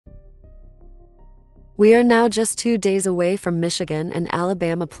We are now just 2 days away from Michigan and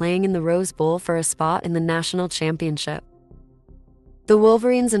Alabama playing in the Rose Bowl for a spot in the national championship. The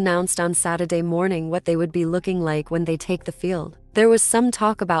Wolverines announced on Saturday morning what they would be looking like when they take the field. There was some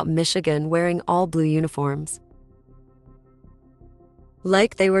talk about Michigan wearing all blue uniforms,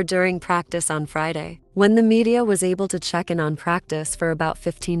 like they were during practice on Friday, when the media was able to check in on practice for about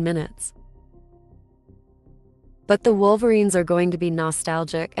 15 minutes. But the Wolverines are going to be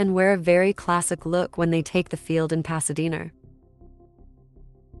nostalgic and wear a very classic look when they take the field in Pasadena.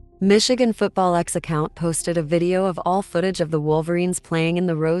 Michigan Football X account posted a video of all footage of the Wolverines playing in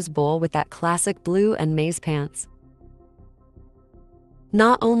the Rose Bowl with that classic blue and maize pants.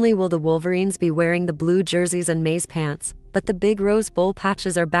 Not only will the Wolverines be wearing the blue jerseys and maize pants, but the big Rose Bowl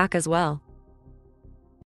patches are back as well.